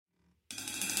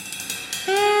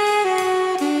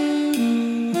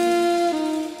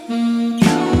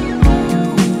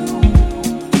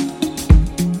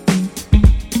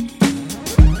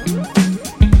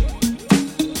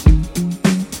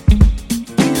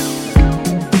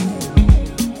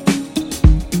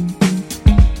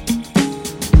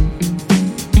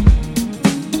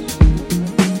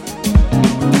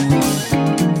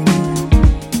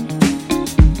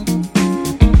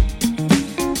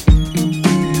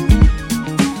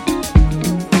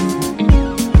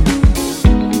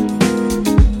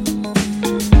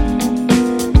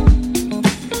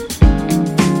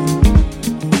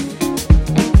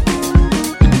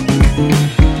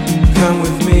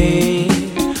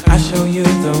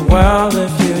the world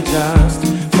if you just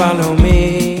follow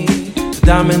me. The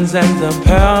diamonds and the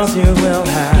pearls, you will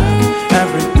have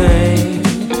everything.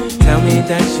 Tell me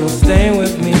that you'll stay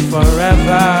with me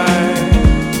forever.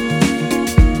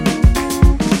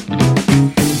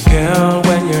 Girl,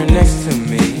 when you're next to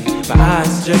me, my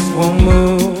eyes just won't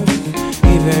move.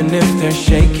 Even if they're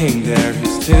shaking, they're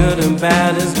still the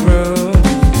baddest groove.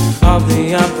 All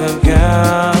the other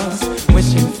girls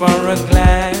wishing for a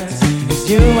glance. It's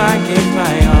you I give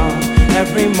my all,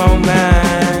 every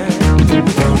moment.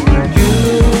 You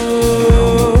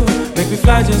make me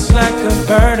fly just like a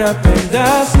bird up in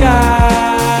the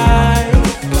sky.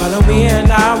 Follow me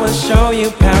and I will show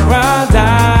you paradise.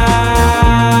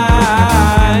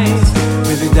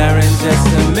 We'll be there in just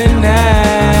a minute.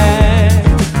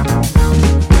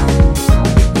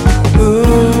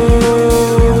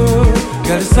 Ooh,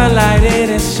 girl, the sunlight, it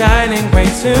is shining way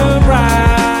too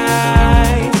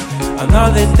bright. On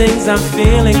all the things I'm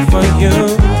feeling for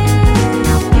you.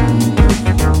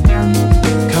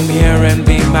 Come here and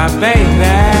be my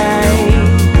baby.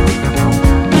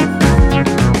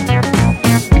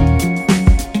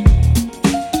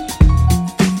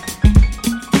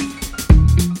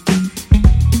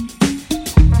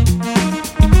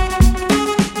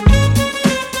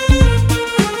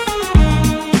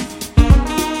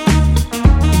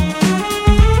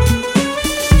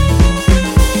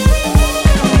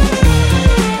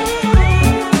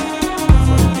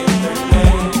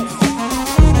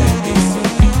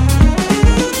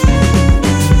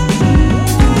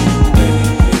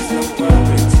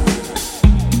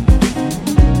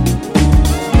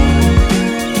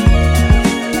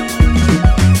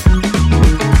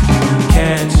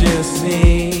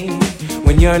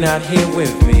 You're not here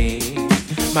with me.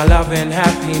 My love and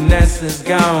happiness is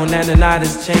gone, and the night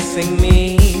is chasing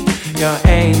me. Your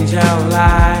angel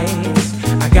eyes,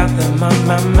 I got them on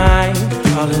my mind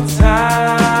all the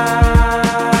time.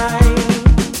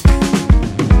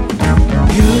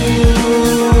 You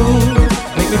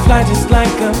make me fly just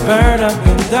like a bird up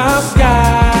in the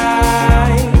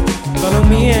sky. Follow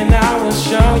me and I will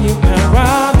show you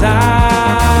paradise.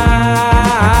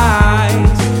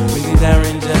 We'll be there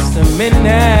in just a minute.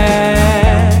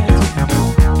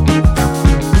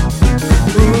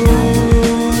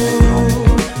 Ooh,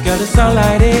 girl, the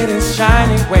sunlight, it is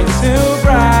shining way too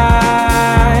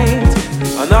bright.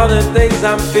 On all the things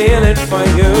I'm feeling for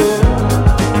you.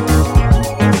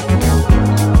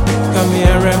 Come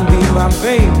here and be my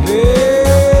baby.